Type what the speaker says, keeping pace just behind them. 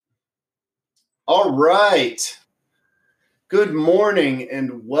All right. Good morning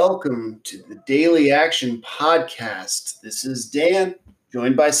and welcome to the Daily Action Podcast. This is Dan,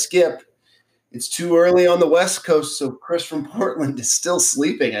 joined by Skip. It's too early on the West Coast, so Chris from Portland is still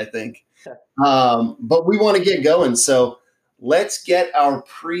sleeping, I think. But we want to get going, so let's get our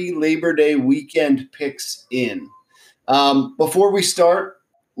pre-Labor Day weekend picks in. Before we start,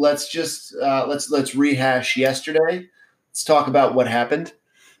 let's rehash yesterday. Let's talk about what happened.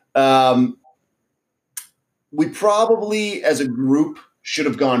 We probably, as a group, should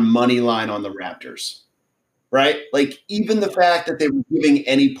have gone money line on the Raptors, right? Like, even the fact that they were giving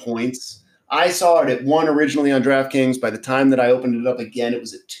any points. I saw it at 1 originally on DraftKings. By the time that I opened it up again, it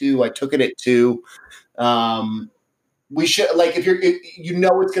was at 2. I took it at 2. We should, like, if you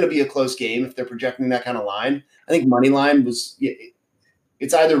know it's going to be a close game if they're projecting that kind of line. I think money line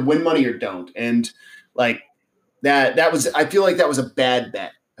it's either win money or don't, and like that was, I feel like that was a bad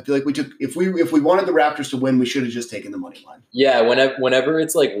bet. I feel like if we wanted the Raptors to win, we should have just taken the money line. Yeah, whenever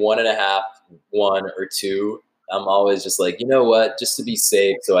it's like 1.5, 1 or 2, I'm always just like, you know what, just to be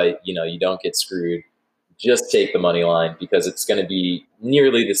safe, so you don't get screwed. Just take the money line because it's going to be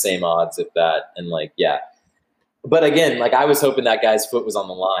nearly the same odds, if that. And like, yeah. But again, like I was hoping that guy's foot was on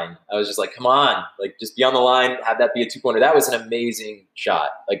the line. I was just like, come on, like just be on the line, have that be a 2-pointer. That was an amazing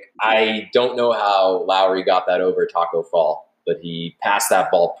shot. Like I don't know how Lowry got that over Taco Fall, but he passed that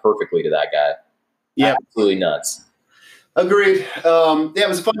ball perfectly to that guy. Yeah, absolutely nuts. Agreed. Yeah, it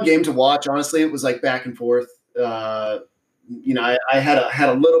was a fun game to watch. Honestly, it was like back and forth. I had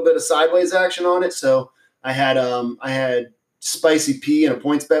a little bit of sideways action on it, so I had Spicy P and a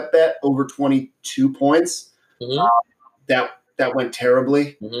points bet over 22 points. Mm-hmm. That went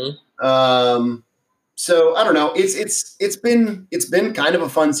terribly. Mm-hmm. So I don't know. It's been kind of a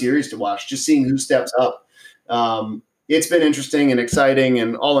fun series to watch, just seeing who steps up. It's been interesting and exciting,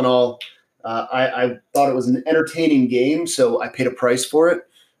 and all in all, I thought it was an entertaining game, so I paid a price for it.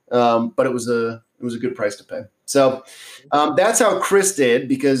 But it was a good price to pay. So that's how Chris did.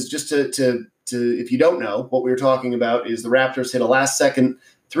 Because just to if you don't know, what we were talking about is the Raptors hit a last-second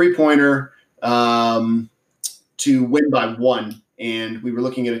 3-pointer to win by 1, and we were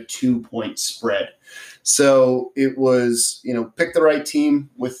looking at a 2-point spread. So it was, pick the right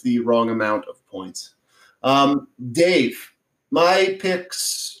team with the wrong amount of points. Dave, my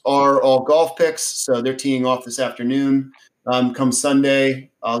picks are all golf picks, so they're teeing off this afternoon. Come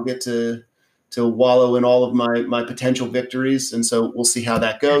Sunday, I'll get to wallow in all of my potential victories, and so we'll see how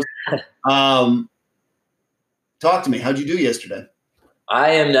that goes. Talk to me. How'd you do yesterday?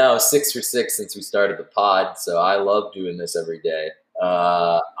 I am now 6 for 6 since we started the pod, so I love doing this every day.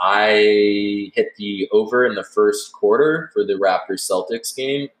 I hit the over in the first quarter for the Raptors-Celtics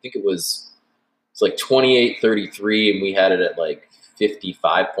game. I think it's like 28-33, and we had it at like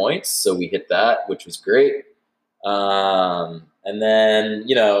 55 points, so we hit that, which was great. And then,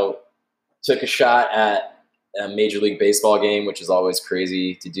 took a shot at a Major League Baseball game, which is always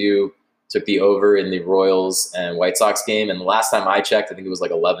crazy to do. Took the over in the Royals and White Sox game, and the last time I checked, I think it was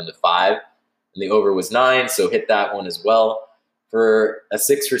like 11-5, and the over was 9, so hit that one as well for a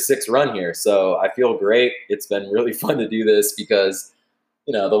 6 for 6 run here. So I feel great. It's been really fun to do this because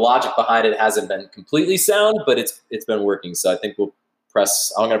the logic behind it hasn't been completely sound, but it's been working. So I think I'm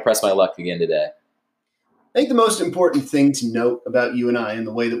going to press my luck again today. I think the most important thing to note about you and I and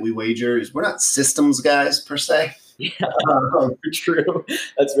the way that we wager is we're not systems guys per se. Yeah, true.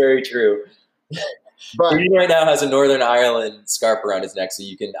 That's very true. But he right now has a Northern Ireland scarf around his neck, so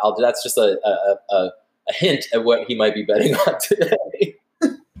you can. That's just a hint at what he might be betting on today.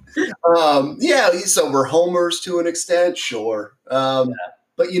 So we're homers to an extent, sure.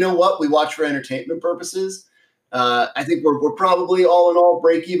 But you know what? We watch for entertainment purposes. I think we're probably all in all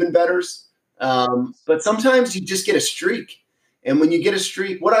break-even bettors. But sometimes you just get a streak, and when you get a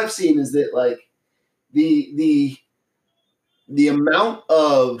streak, what I've seen is that like the amount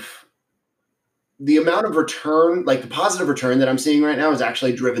of return, like the positive return that I'm seeing right now, is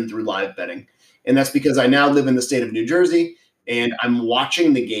actually driven through live betting. And that's because I now live in the state of New Jersey and I'm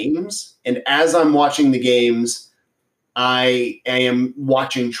watching the games. And as I'm watching the games, I am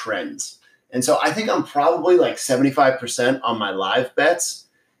watching trends. And so I think I'm probably like 75% on my live bets,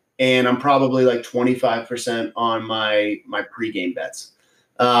 and I'm probably like 25% on my pregame bets.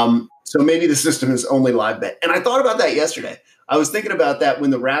 So maybe the system is only live bet. And I thought about that yesterday. I was thinking about that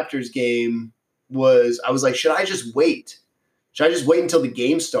when the Raptors game I was like, should I just wait? Should I just wait until the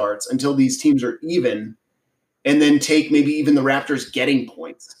game starts, until these teams are even, and then take maybe even the Raptors getting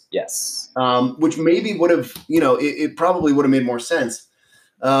points? Yes. Which maybe would have, it probably would have made more sense.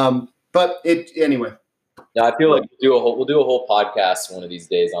 But anyway, No, I feel like we'll do a whole podcast one of these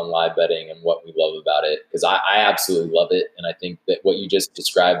days on live betting and what we love about it, because I absolutely love it, and I think that what you just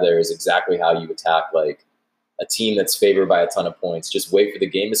described there is exactly how you attack like a team that's favored by a ton of points. Just wait for the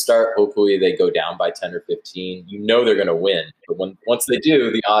game to start. Hopefully they go down by 10 or 15. You know they're going to win, but once they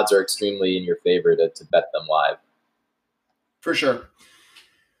do, the odds are extremely in your favor to bet them live. For sure.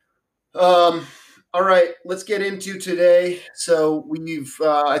 All right, let's get into today. So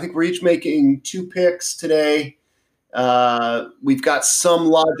I think we're each making 2 picks today. We've got some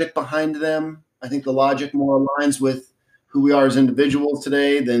logic behind them. I think the logic more aligns with who we are as individuals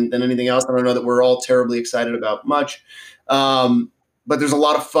today than anything else. I don't know that we're all terribly excited about much, but there's a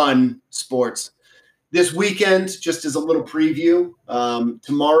lot of fun sports. This weekend, just as a little preview,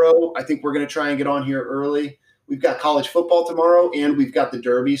 tomorrow, I think we're going to try and get on here early. We've got college football tomorrow, and we've got the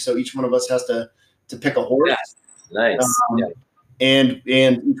Derby, so each one of us has to pick a horse. Yeah. Nice. And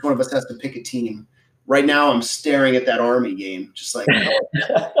each one of us has to pick a team. Right now, I'm staring at that Army game, just like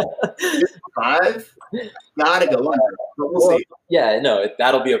 5. Gotta go under, but we'll see. Yeah, no,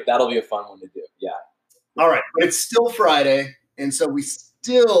 that'll be a fun one to do. Yeah. All right, but it's still Friday, and so we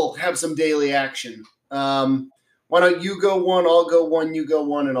still have some daily action. Why don't you go one? I'll go one. You go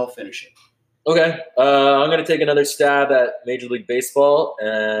one, and I'll finish it. Okay, I'm going to take another stab at Major League Baseball,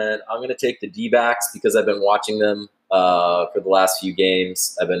 and I'm going to take the D-backs because I've been watching them for the last few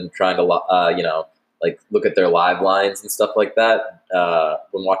games. I've been trying to, look at their live lines and stuff like that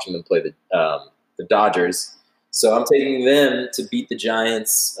when watching them play the Dodgers. So I'm taking them to beat the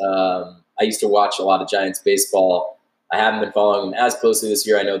Giants. I used to watch a lot of Giants baseball. I haven't been following them as closely this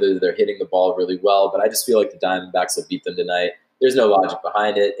year. I know that they're hitting the ball really well, but I just feel like the Diamondbacks will beat them tonight. There's no logic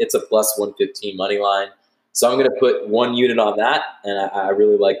behind it. It's a plus 115 money line. So I'm going to put 1 unit on that, and I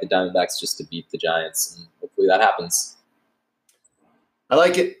really like the Diamondbacks just to beat the Giants, and hopefully that happens. I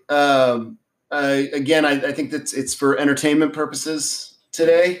like it. Again, I think that it's for entertainment purposes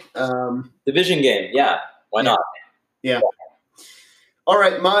today. Division game, yeah. Why not? Yeah. All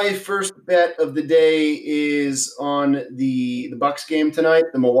right, my first bet of the day is on the Bucks game tonight,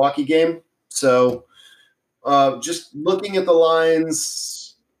 the Milwaukee game. So just looking at the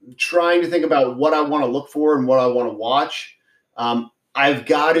lines, trying to think about what I want to look for and what I want to watch. I've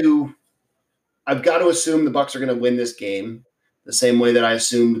got to assume the Bucks are going to win this game the same way that I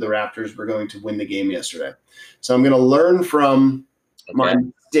assumed the Raptors were going to win the game yesterday. So I'm going to learn from my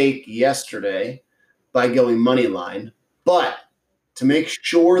mistake yesterday by going money line. But to make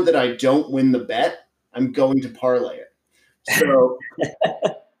sure that I don't win the bet, I'm going to parlay it. So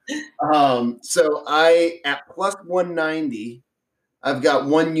so I at plus 190, I've got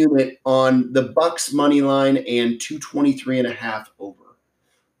 1 unit on the Bucks money line and 223.5 over.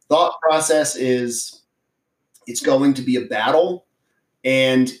 Thought process is it's going to be a battle,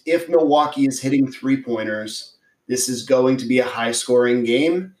 and if Milwaukee is hitting 3-pointers, this is going to be a high-scoring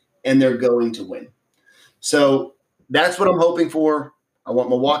game, and they're going to win. So that's what I'm hoping for. I want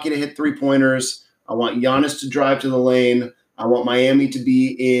Milwaukee to hit 3-pointers. I want Giannis to drive to the lane. I want Miami to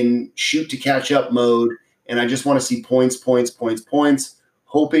be in shoot-to-catch-up mode, and I just want to see points,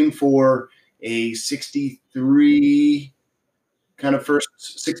 hoping for a 63 kind of first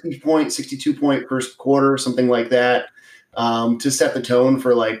 60-point, 62-point first quarter, something like that, to set the tone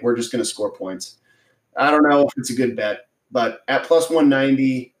for like we're just going to score points. I don't know if it's a good bet, but at plus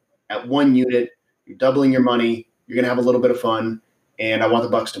 190, at 1 unit, you're doubling your money. You're going to have a little bit of fun, and I want the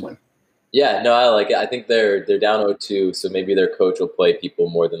Bucks to win. Yeah, no, I like it. I think they're down 0-2, so maybe their coach will play people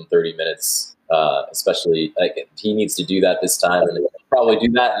more than 30 minutes, especially like he needs to do that this time, and he'll probably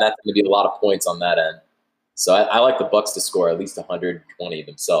do that, and that's going to be a lot of points on that end. So I like the Bucks to score at least 120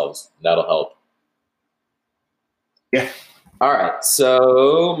 themselves. That'll help. Yeah. All right,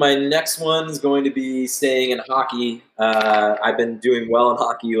 so my next one is going to be staying in hockey. I've been doing well in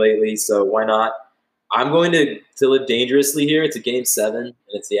hockey lately, so why not? I'm going to live dangerously here. It's a Game 7, and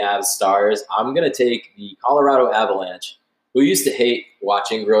it's the Avs Stars. I'm going to take the Colorado Avalanche, who I used to hate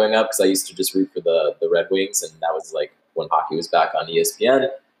watching growing up because I used to just root for the Red Wings, and that was like when hockey was back on ESPN.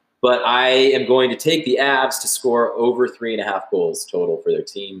 But I am going to take the Avs to score over 3.5 goals total for their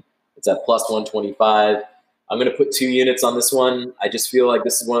team. It's at plus 125. I'm going to put 2 units on this one. I just feel like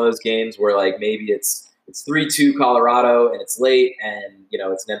this is one of those games where like maybe it's 3-2 Colorado and it's late and,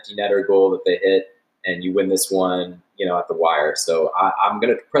 it's an empty netter goal that they hit and you win this one, at the wire. So I'm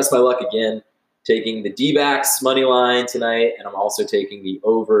going to press my luck again, taking the D-backs money line tonight, and I'm also taking the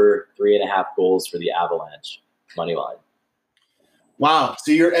over 3.5 goals for the Avalanche money line. Wow.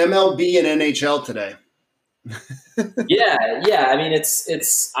 So you're MLB and NHL today. Yeah. I mean,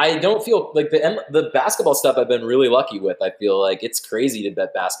 it's. I don't feel like the basketball stuff I've been really lucky with. I feel like it's crazy to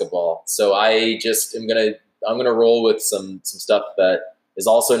bet basketball. So I just I'm gonna roll with some stuff that is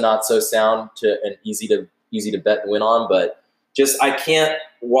also not so sound and easy to bet and win on. But just I can't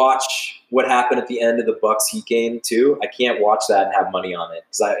watch what happened at the end of the Bucks Heat game too. I can't watch that and have money on it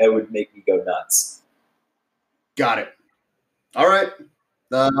because it would make me go nuts. Got it. All right.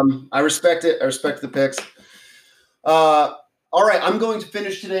 I respect it. I respect the picks. All right, I'm going to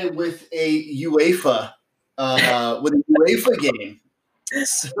finish today with a UEFA game.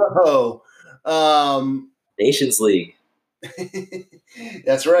 So, Nations League.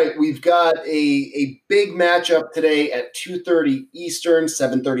 That's right. We've got a big matchup today at 2:30 Eastern,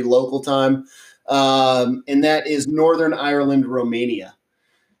 7:30 local time, and that is Northern Ireland, Romania.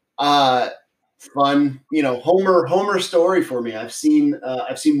 Fun, Homer story for me. I've seen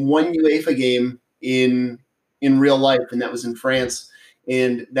one UEFA game in real life, and that was in France,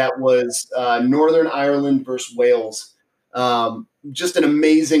 and that was Northern Ireland versus Wales. Just an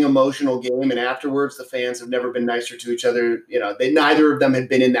amazing emotional game, and afterwards, the fans have never been nicer to each other. Neither of them had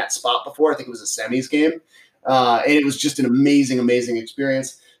been in that spot before. I think it was a semis game, and it was just an amazing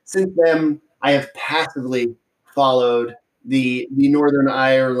experience. Since then, I have passively followed the Northern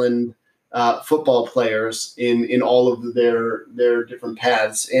Ireland football players in all of their different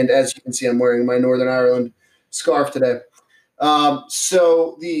paths. And as you can see, I'm wearing my Northern Ireland scarf today.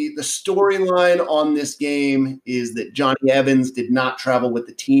 So the storyline on this game is that Johnny Evans did not travel with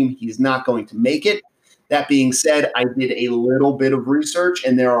the team. He's not going to make it. That being said, I did a little bit of research,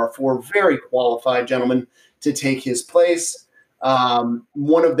 and there are 4 very qualified gentlemen to take his place.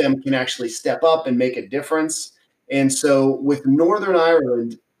 One of them can actually step up and make a difference. And so with Northern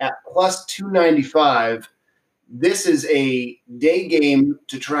Ireland at plus 295, this is a day game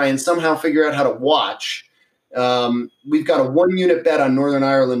to try and somehow figure out how to watch. We've got a 1-unit bet on Northern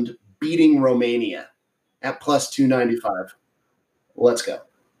Ireland beating Romania at plus 295. Let's go.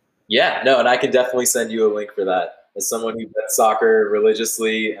 Yeah, no, and I can definitely send you a link for that. As someone who bets soccer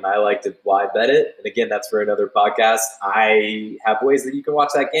religiously and I like to live bet it, and again, that's for another podcast, I have ways that you can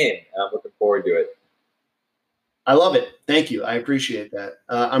watch that game, and I'm looking forward to it. I love it. Thank you. I appreciate that.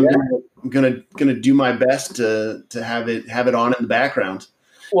 I'm gonna do my best to have it on in the background.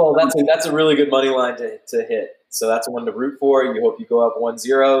 Well, that's a really good money line to hit. So that's one to root for. You hope you go up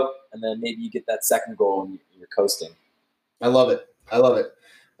 1-0, and then maybe you get that second goal and you're coasting. I love it.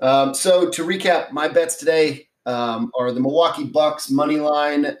 So to recap, my bets today are the Milwaukee Bucks money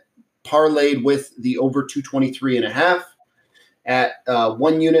line parlayed with the over 223.5 at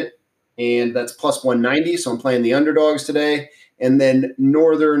 1 unit. And that's plus 190. So I'm playing the underdogs today. And then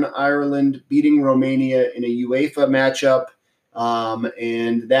Northern Ireland beating Romania in a UEFA matchup.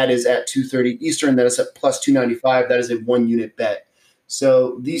 And that is at 2:30 Eastern. That is at plus 295. That is a 1-unit bet.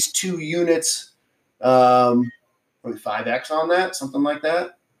 So these 2 units, probably 5x on that, something like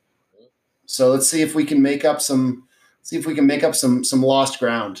that. So let's see if we can make up some lost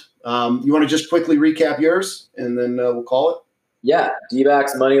ground. You want to just quickly recap yours, and then we'll call it? Yeah,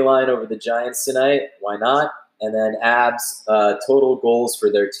 D-backs money line over the Giants tonight. Why not? And then Abs total goals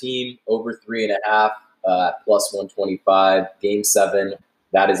for their team over 3.5 plus 125. Game 7.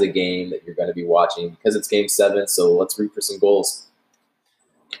 That is a game that you're going to be watching because it's Game 7. So let's root for some goals.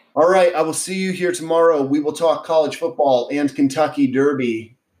 All right, I will see you here tomorrow. We will talk college football and Kentucky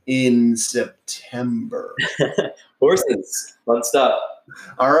Derby in September. Horses, fun stuff.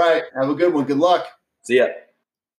 All right, have a good one. Good luck. See ya.